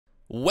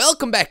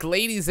Welcome back,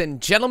 ladies and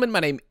gentlemen.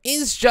 My name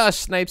is Josh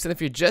Snipes, and if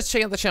you're just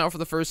checking out the channel for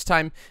the first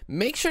time,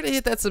 make sure to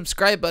hit that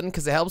subscribe button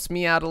because it helps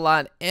me out a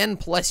lot, and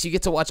plus you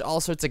get to watch all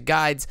sorts of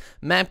guides,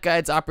 map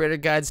guides, operator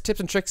guides,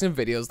 tips and tricks, and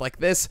videos like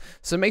this.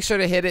 So make sure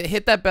to hit it.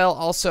 Hit that bell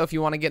also if you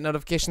want to get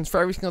notifications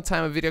for every single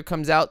time a video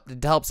comes out.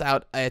 It helps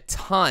out a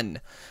ton.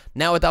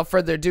 Now, without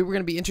further ado, we're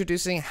going to be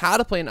introducing how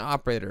to play an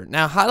operator.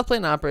 Now, how to play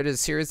an operator is a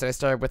series that I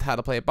started with how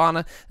to play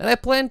Abana, and I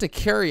plan to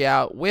carry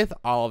out with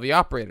all of the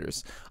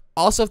operators.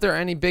 Also, if there are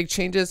any big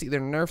changes, either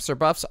nerfs or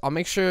buffs, I'll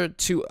make sure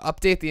to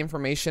update the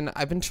information.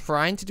 I've been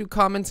trying to do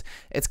comments.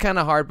 It's kind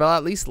of hard, but I'll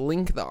at least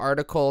link the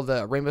article,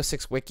 the Rainbow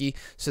Six Wiki,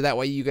 so that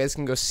way you guys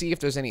can go see if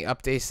there's any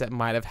updates that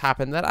might have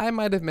happened that I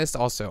might have missed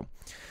also.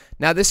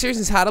 Now, this series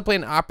is how to play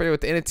an operator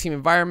within a team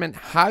environment,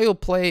 how you'll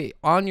play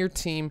on your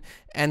team,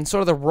 and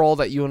sort of the role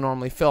that you will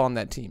normally fill on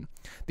that team.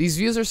 These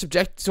views are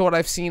subjected to what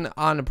I've seen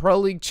on Pro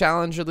League,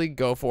 Challenger League,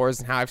 Go4s,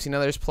 and how I've seen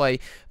others play,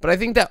 but I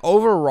think that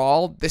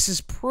overall, this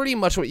is pretty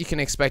much what you can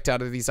expect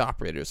out of these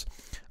operators.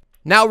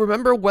 Now,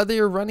 remember, whether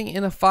you're running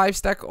in a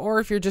 5-stack or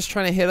if you're just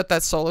trying to hit up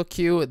that solo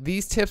queue,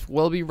 these tips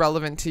will be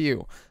relevant to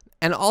you.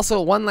 And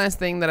also, one last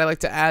thing that I like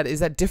to add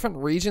is that different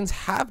regions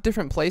have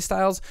different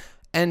playstyles,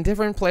 and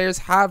different players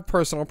have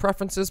personal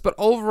preferences, but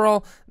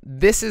overall,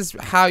 this is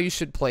how you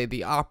should play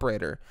the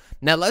operator.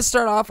 Now, let's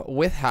start off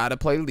with how to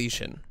play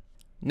Lesion.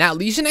 Now,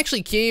 Lesion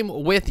actually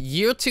came with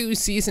Year 2,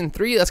 Season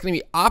 3, that's going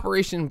to be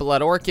Operation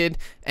Blood Orchid,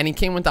 and he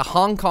came with the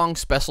Hong Kong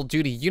Special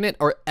Duty Unit,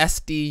 or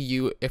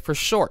SDU for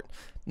short.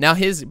 Now,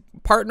 his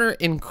partner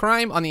in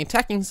crime on the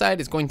attacking side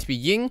is going to be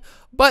Ying,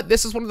 but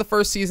this is one of the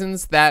first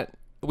seasons that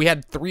we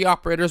had 3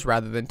 operators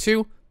rather than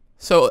 2.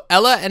 So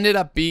Ella ended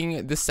up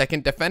being the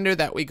second defender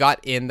that we got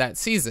in that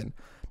season.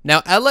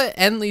 Now, Ella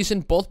and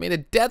Lesion both made a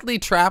deadly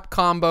trap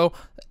combo,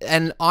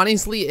 and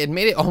honestly, it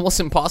made it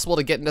almost impossible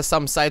to get into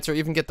some sites or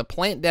even get the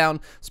plant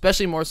down,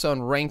 especially more so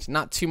in ranked,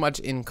 not too much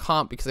in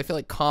comp, because I feel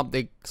like comp,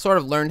 they sort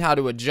of learned how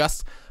to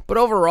adjust. But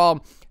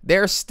overall,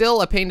 they're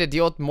still a pain to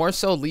deal with, more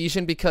so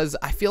Lesion, because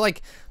I feel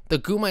like the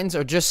goo mines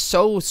are just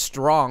so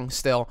strong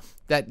still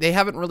that they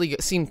haven't really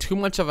seen too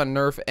much of a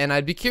nerf, and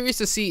I'd be curious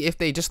to see if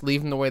they just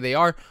leave them the way they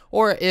are,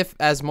 or if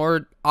as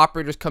more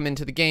operators come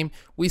into the game,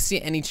 we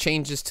see any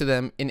changes to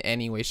them in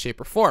any way,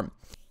 shape, or form.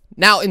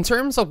 Now, in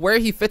terms of where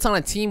he fits on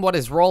a team, what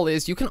his role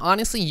is, you can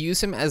honestly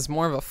use him as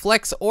more of a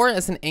flex or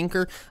as an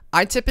anchor.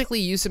 I typically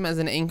use him as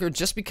an anchor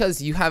just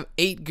because you have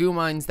 8 goo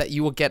mines that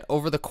you will get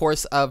over the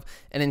course of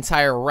an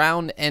entire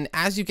round, and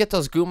as you get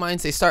those goo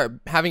mines, they start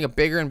having a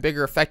bigger and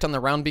bigger effect on the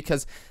round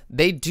because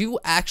they do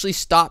actually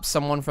stop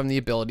someone from the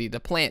ability to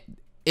plant.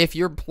 If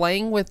you're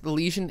playing with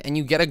Lesion and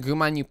you get a goo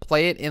mine, you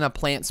play it in a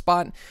plant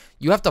spot,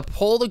 you have to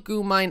pull the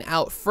goo mine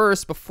out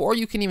first before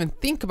you can even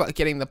think about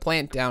getting the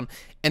plant down,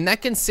 and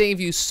that can save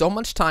you so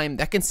much time.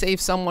 That can save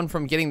someone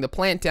from getting the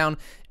plant down,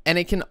 and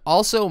it can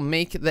also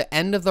make the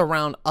end of the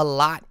round a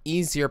lot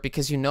easier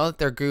because you know that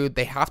they're gooed,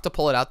 they have to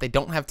pull it out, they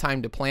don't have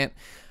time to plant.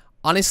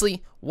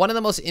 Honestly, one of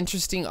the most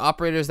interesting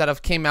operators that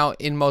have came out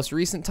in most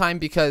recent time,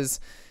 because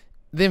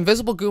the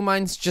invisible goo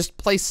mines just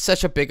play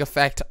such a big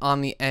effect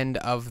on the end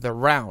of the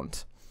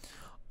round.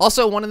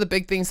 Also, one of the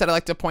big things that I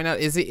like to point out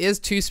is it is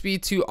 2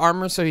 speed, 2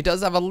 armor, so he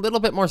does have a little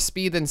bit more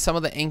speed than some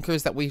of the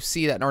anchors that we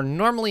see that are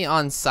normally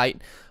on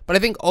site. But I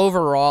think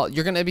overall,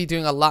 you're going to be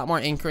doing a lot more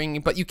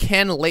anchoring, but you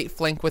can late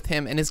flank with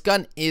him, and his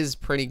gun is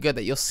pretty good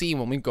that you'll see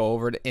when we go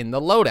over it in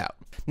the loadout.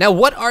 Now,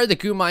 what are the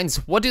goo mines?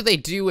 What do they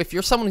do? If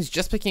you're someone who's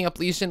just picking up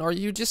Lesion, or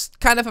you just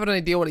kind of have an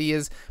idea what he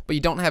is, but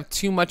you don't have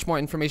too much more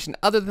information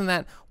other than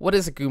that, what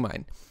is a goo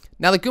mine?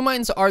 Now, the goo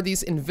mines are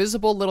these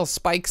invisible little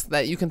spikes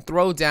that you can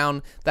throw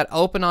down that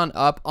open on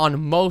up on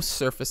most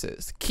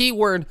surfaces.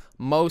 Keyword,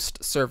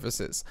 most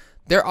surfaces.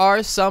 There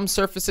are some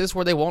surfaces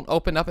where they won't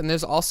open up, and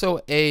there's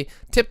also a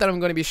tip that I'm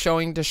going to be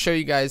showing to show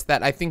you guys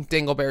that I think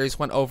Dingleberries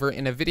went over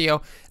in a video,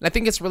 and I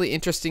think it's a really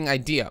interesting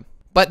idea.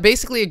 But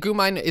basically, a goo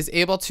mine is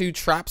able to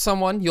trap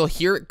someone. You'll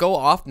hear it go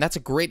off, and that's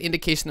a great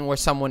indication of where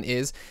someone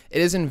is.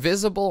 It is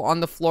invisible on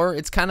the floor.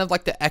 It's kind of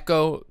like the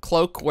echo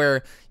cloak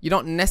where you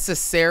don't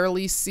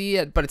necessarily see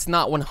it, but it's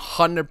not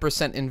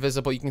 100%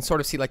 invisible. You can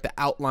sort of see like the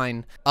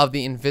outline of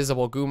the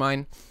invisible goo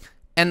mine.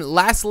 And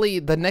lastly,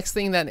 the next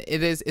thing that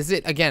it is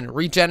it again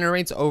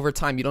regenerates over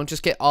time. You don't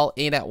just get all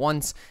 8 at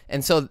once,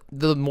 and so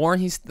the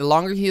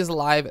longer he is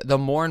alive, the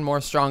more and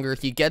more stronger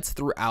he gets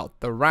throughout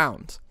the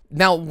round.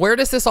 Now, where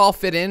does this all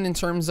fit in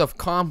terms of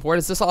comp? Where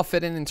does this all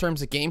fit in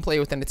terms of gameplay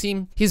within the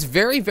team? He's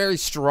very, very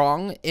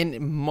strong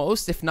in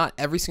most, if not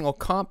every single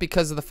comp,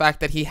 because of the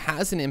fact that he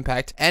has an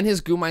impact, and his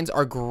goo mines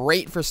are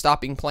great for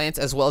stopping plants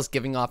as well as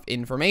giving off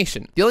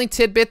information. The only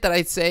tidbit that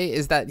I'd say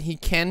is that he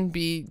can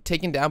be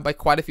taken down by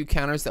quite a few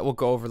counters that we'll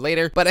go over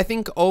later, but I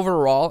think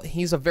overall,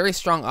 he's a very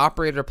strong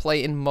operator to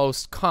play in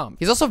most comp.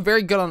 He's also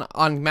very good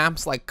on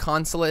maps like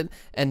Consulate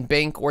and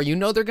Bank, where you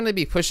know they're going to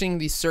be pushing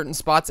these certain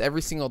spots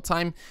every single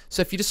time,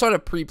 so if you just sort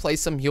of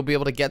pre-place them, you'll be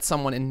able to get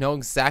someone and know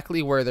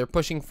exactly where they're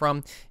pushing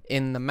from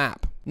in the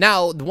map.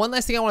 Now, the one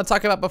last thing I want to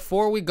talk about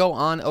before we go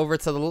on over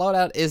to the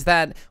loadout is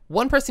that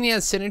one person he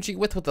has synergy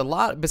with a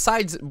lot,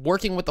 besides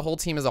working with the whole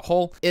team as a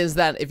whole, is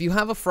that if you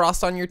have a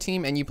frost on your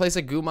team and you place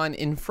a goo mine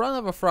in front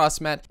of a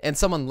frost mat and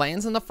someone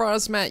lands on the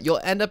frost mat, you'll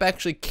end up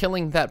actually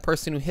killing that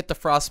person who hit the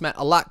frost mat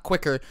a lot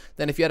quicker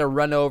than if you had to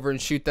run over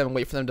and shoot them and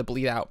wait for them to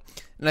bleed out.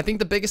 And I think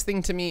the biggest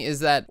thing to me is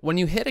that when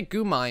you hit a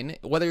goo mine,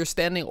 whether you're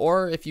standing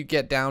or if you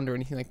get downed or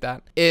anything like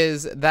that,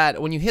 is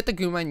that when you hit the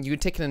goo mine, you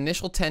take an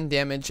initial 10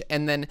 damage,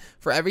 and then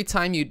for every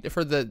time you,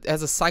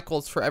 as a cycle,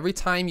 it's for every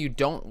time you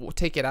don't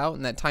take it out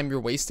and that time you're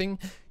wasting,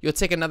 you'll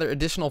take another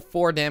additional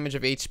 4 damage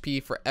of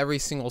HP for every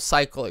single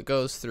cycle it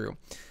goes through.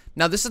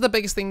 Now, this is the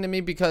biggest thing to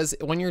me because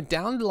when you're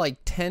down to like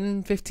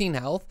 10, 15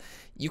 health,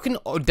 you can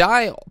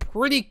die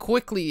pretty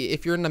quickly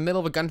if you're in the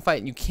middle of a gunfight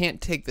and you can't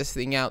take this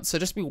thing out. So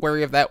just be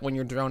wary of that when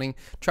you're droning.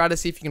 Try to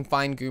see if you can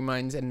find goo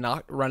mines and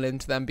not run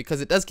into them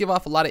because it does give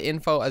off a lot of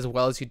info as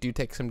well as you do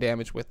take some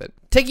damage with it.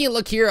 Taking a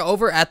look here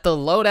over at the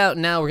loadout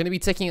now, we're going to be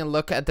taking a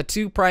look at the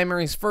two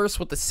primaries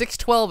first with the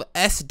 612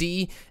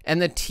 SD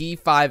and the T5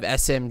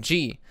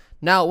 SMG.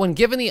 Now, when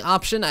given the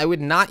option, I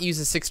would not use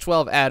a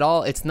 612 at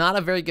all. It's not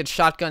a very good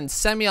shotgun,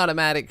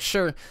 semi-automatic,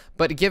 sure,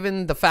 but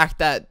given the fact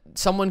that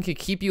someone could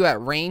keep you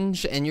at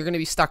range and you're going to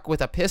be stuck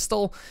with a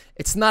pistol,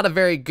 it's not a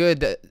very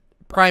good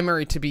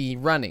primary to be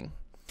running.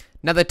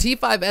 Now, the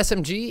T5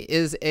 SMG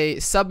is a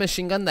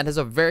submachine gun that has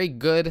a very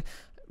good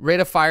rate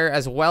of fire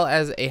as well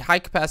as a high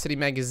capacity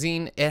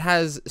magazine. It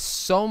has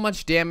so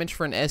much damage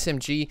for an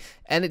SMG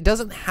and it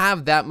doesn't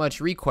have that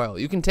much recoil.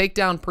 You can take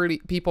down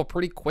people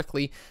pretty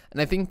quickly, and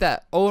I think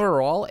that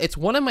overall it's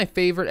one of my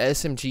favorite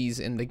SMGs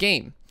in the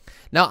game.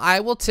 Now,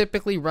 I will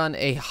typically run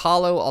a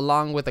hollow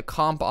along with a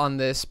comp on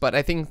this, but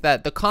I think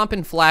that the comp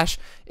and flash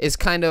is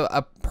kind of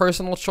a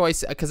personal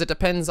choice because it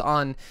depends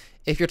on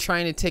if you're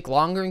trying to take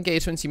longer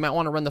engagements. You might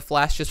want to run the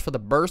flash just for the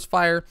burst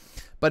fire.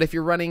 But if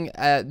you're running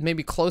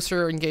maybe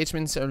closer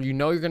engagements, or you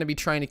know you're going to be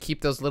trying to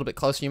keep those a little bit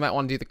closer, you might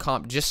want to do the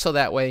comp just so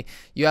that way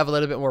you have a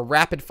little bit more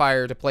rapid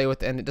fire to play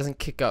with and it doesn't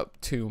kick up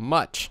too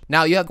much.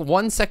 Now, you have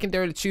one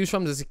secondary to choose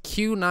from. There's a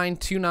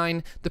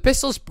Q929. The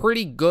pistol's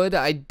pretty good.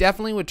 I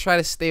definitely would try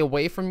to stay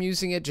away from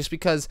using it just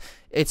because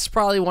it's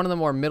probably one of the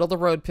more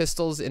middle-of-the-road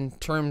pistols in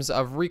terms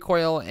of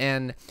recoil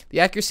and the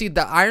accuracy.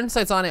 The iron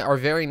sights on it are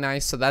very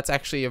nice, so that's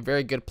actually a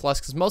very good plus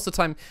because most of the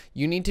time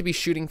you need to be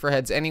shooting for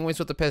heads anyways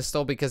with the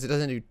pistol because it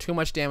doesn't do too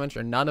much damage,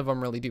 or none of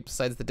them really do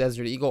besides the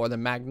Desert Eagle or the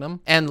Magnum.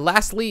 And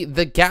lastly,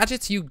 the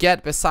gadgets you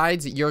get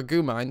besides your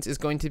goo mines is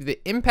going to be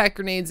the impact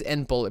grenades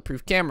and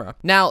bulletproof camera.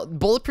 Now,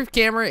 bulletproof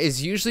camera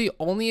is usually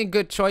only a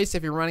good choice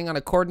if you're running on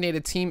a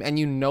coordinated team and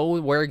you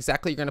know where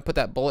exactly you're going to put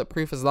that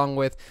bulletproof as long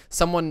with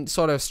someone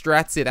sort of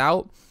strats it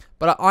out.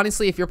 But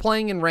honestly, if you're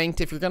playing in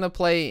ranked, if you're going to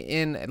play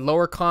in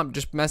lower comp,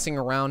 just messing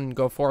around and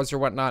go fours or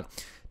whatnot,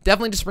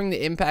 definitely just bring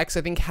the impacts.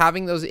 I think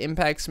having those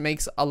impacts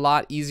makes a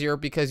lot easier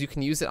because you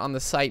can use it on the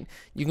site.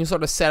 You can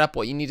sort of set up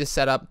what you need to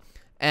set up.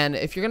 And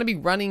if you're going to be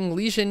running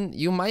Lesion,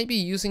 you might be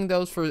using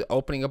those for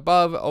opening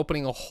above,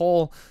 opening a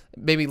hole,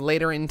 maybe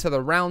later into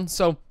the round.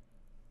 So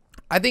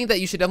I think that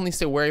you should definitely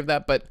stay wary of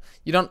that, but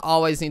you don't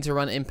always need to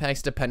run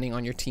impacts depending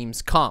on your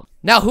team's comp.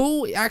 Now,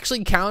 who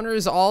actually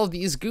counters all of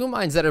these goo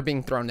mines that are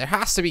being thrown? There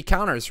has to be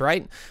counters,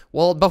 right?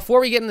 Well,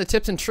 before we get into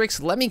tips and tricks,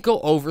 let me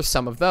go over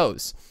some of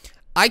those.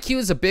 IQ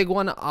is a big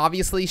one.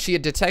 Obviously, she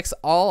detects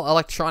all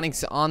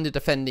electronics on the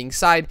defending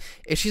side.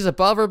 If she's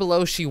above or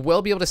below, she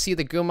will be able to see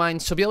the goo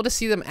mines. She'll be able to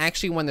see them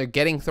actually when they're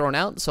getting thrown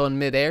out, so in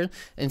midair,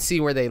 and see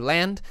where they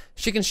land.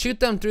 She can shoot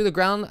them through the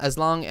ground as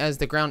long as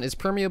the ground is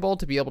permeable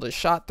to be able to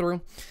shot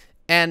through.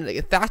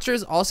 And Thatcher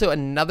is also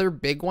another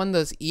big one.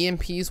 Those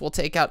EMPs will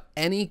take out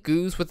any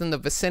goos within the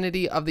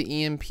vicinity of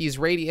the EMP's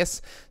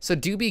radius. So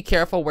do be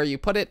careful where you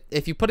put it.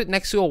 If you put it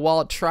next to a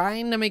wall,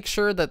 trying to make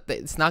sure that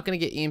it's not going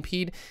to get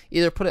EMP'd,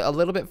 either put it a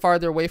little bit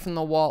farther away from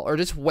the wall or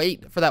just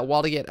wait for that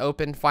wall to get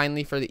open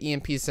finally for the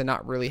EMPs to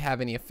not really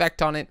have any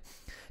effect on it.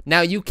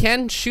 Now, you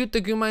can shoot the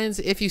goo mines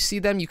if you see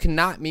them. You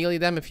cannot melee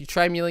them. If you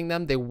try meleeing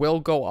them, they will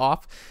go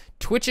off.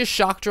 Twitch's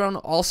shock drone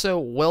also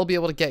will be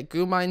able to get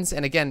goo mines,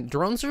 and again,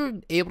 drones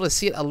are able to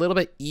see it a little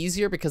bit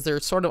easier because they're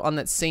sort of on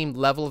that same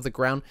level of the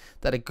ground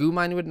that a goo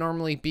mine would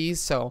normally be,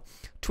 so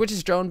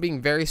Twitch's drone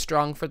being very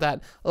strong for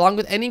that, along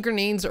with any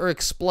grenades or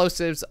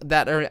explosives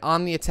that are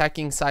on the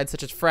attacking side,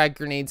 such as frag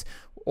grenades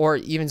or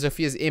even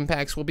Zophia's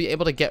impacts, will be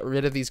able to get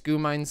rid of these goo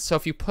mines. So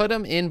if you put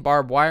them in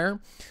barbed wire,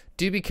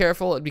 do be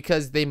careful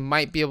because they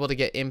might be able to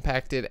get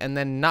impacted and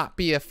then not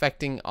be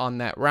affecting on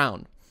that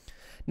round.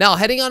 Now,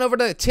 heading on over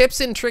to the tips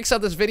and tricks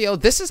of this video,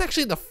 this is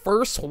actually the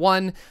first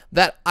one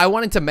that I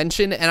wanted to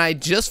mention, and I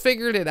just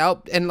figured it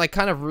out and like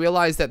kind of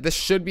realized that this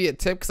should be a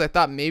tip because I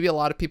thought maybe a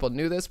lot of people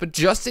knew this, but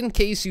just in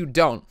case you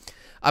don't,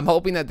 I'm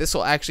hoping that this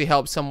will actually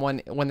help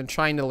someone when they're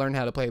trying to learn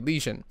how to play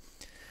Lesion.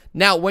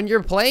 Now, when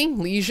you're playing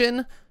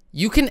Lesion,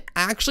 you can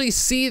actually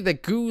see the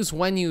goos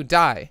when you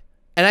die.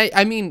 And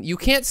I mean, you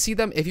can't see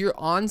them if you're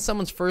on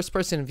someone's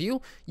first-person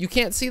view. You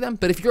can't see them,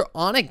 but if you're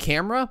on a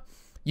camera,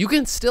 you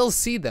can still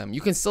see them.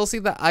 You can still see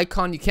the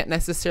icon. You can't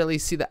necessarily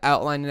see the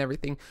outline and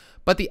everything,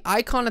 but the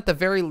icon at the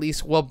very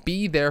least will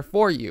be there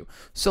for you.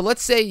 So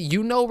let's say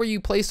you know where you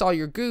place all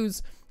your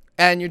goos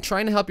and you're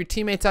trying to help your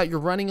teammates out. You're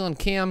running on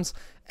cams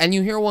and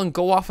you hear one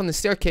go off on the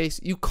staircase.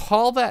 You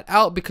call that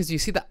out because you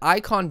see the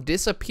icon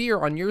disappear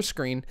on your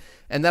screen,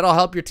 and that'll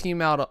help your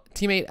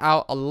teammate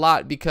out a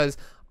lot. Because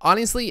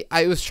honestly,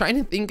 I was trying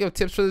to think of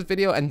tips for this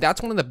video, and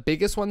that's one of the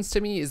biggest ones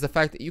to me, is the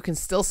fact that you can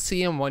still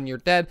see them when you're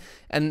dead,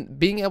 and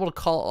being able to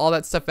call all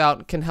that stuff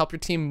out can help your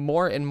team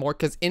more and more,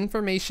 because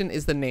information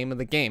is the name of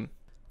the game.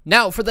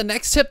 Now, for the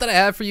next tip that I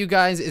have for you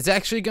guys is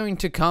actually going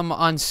to come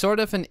on sort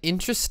of an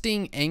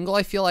interesting angle,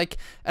 I feel like.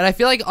 And I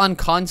feel like on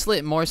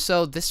consulate more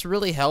so, this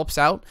really helps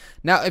out.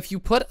 Now, if you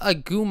put a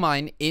goo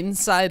mine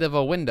inside of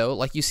a window,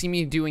 like you see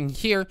me doing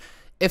here,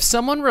 if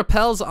someone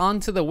rappels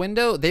onto the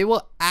window, they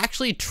will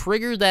actually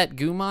trigger that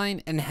goo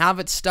mine and have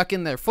it stuck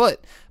in their foot.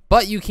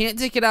 But you can't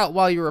take it out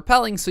while you're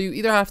rappelling, so you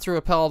either have to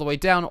rappel all the way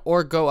down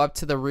or go up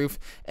to the roof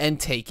and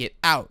take it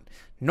out.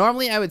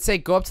 Normally, I would say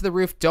go up to the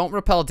roof, don't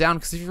rappel down,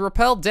 because if you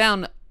rappel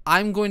down,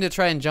 I'm going to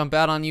try and jump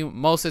out on you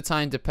most of the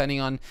time,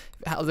 depending on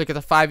how, look at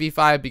the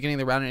 5v5 beginning of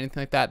the round or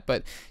anything like that,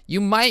 but you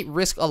might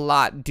risk a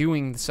lot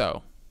doing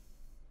so.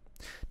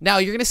 Now,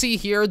 you're going to see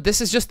here,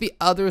 this is just the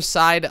other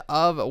side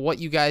of what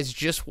you guys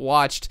just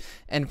watched,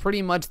 and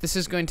pretty much this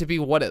is going to be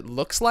what it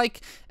looks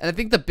like. And I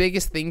think the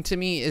biggest thing to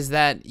me is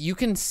that you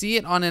can see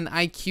it on an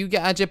IQ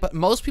gadget, but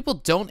most people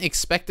don't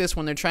expect this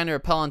when they're trying to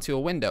rappel onto a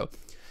window.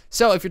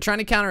 So if you're trying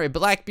to counter a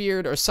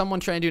Blackbeard or someone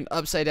trying to do an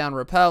upside down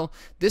rappel,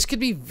 this could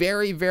be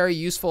very, very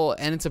useful,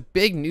 and it's a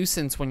big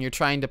nuisance when you're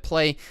trying to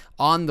play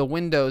on the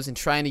windows and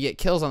trying to get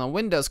kills on the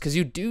windows, because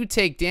you do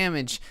take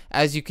damage,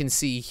 as you can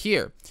see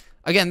here.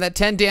 Again, that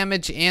 10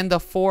 damage and the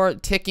 4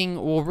 ticking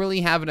will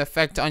really have an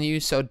effect on you,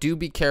 so do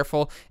be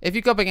careful if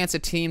you go up against a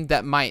team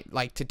that might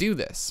like to do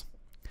this.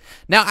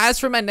 Now, as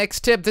for my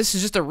next tip, this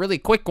is just a really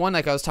quick one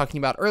like I was talking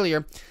about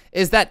earlier,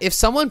 is that if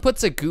someone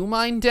puts a goo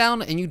mine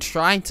down and you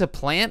try to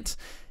plant,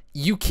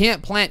 you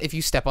can't plant if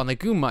you step on the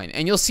goo mine.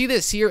 And you'll see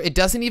this here, it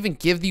doesn't even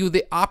give you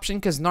the option,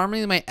 because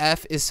normally my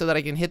F is so that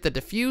I can hit the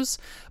defuse,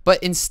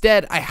 but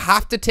instead I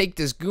have to take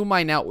this goo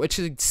mine out, which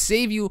would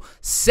save you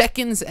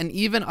seconds and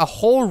even a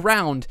whole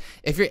round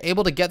if you're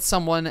able to get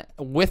someone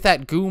with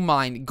that goo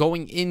mine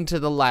going into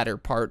the latter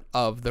part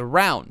of the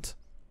round.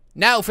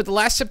 Now, for the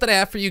last tip that I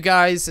have for you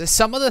guys,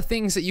 some of the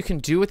things that you can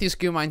do with these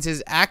goo mines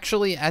is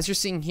actually, as you're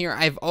seeing here,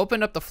 I've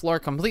opened up the floor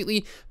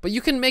completely, but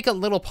you can make a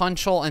little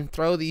punch hole and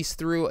throw these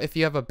through if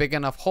you have a big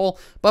enough hole.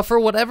 But for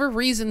whatever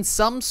reason,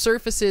 some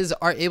surfaces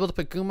are able to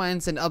put goo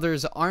mines and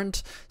others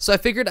aren't. So I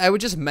figured I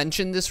would just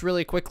mention this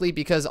really quickly,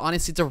 because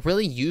honestly, it's a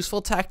really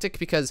useful tactic,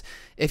 because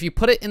if you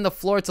put it in the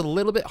floor, it's a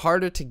little bit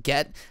harder to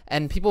get,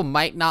 and people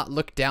might not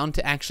look down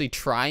to actually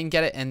try and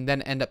get it and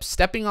then end up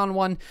stepping on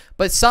one.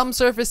 But some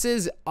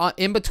surfaces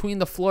in between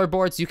the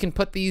floorboards, you can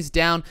put these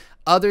down,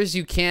 others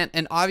you can't,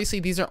 and obviously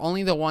these are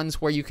only the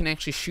ones where you can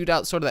actually shoot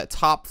out sort of that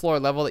top floor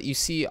level that you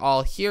see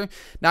all here.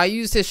 Now, I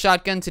used his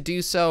shotgun to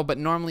do so, but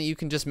normally you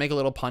can just make a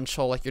little punch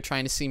hole like you're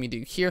trying to see me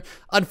do here.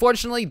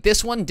 Unfortunately,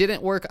 this one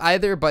didn't work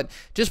either, but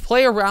just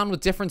play around with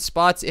different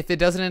spots. If it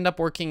doesn't end up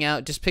working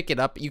out, just pick it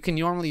up. You can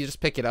normally just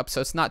pick it up, so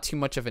it's not too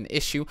much of an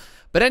issue.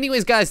 But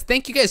anyways, guys,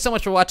 thank you guys so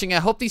much for watching. I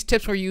hope these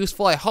tips were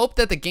useful. I hope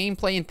that the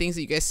gameplay and things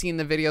that you guys see in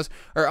the videos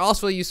are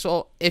also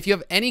useful. If you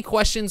have any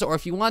questions, or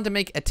if you want to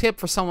make a tip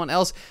for someone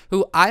else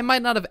who I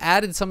might not have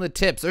added some of the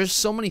tips, there's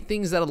so many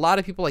things that a lot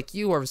of people like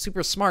you are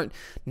super smart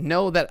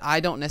know that I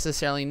don't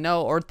necessarily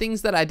know, or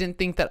things that I didn't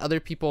think that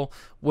other people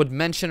would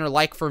mention or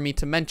like for me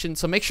to mention.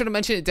 So make sure to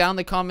mention it down in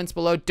the comments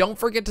below. Don't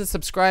forget to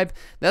subscribe.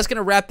 That's going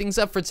to wrap things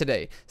up for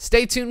today.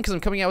 Stay tuned, because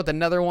I'm coming out with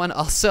another one.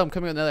 Also, I'm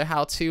coming with another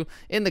how-to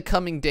in the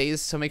coming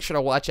days, so make sure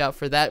to watch out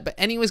for that. But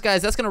anyways,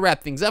 guys, that's going to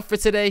wrap things up for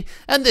today,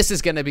 and this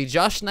is going to be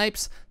Josh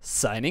Snipes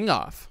signing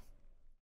off.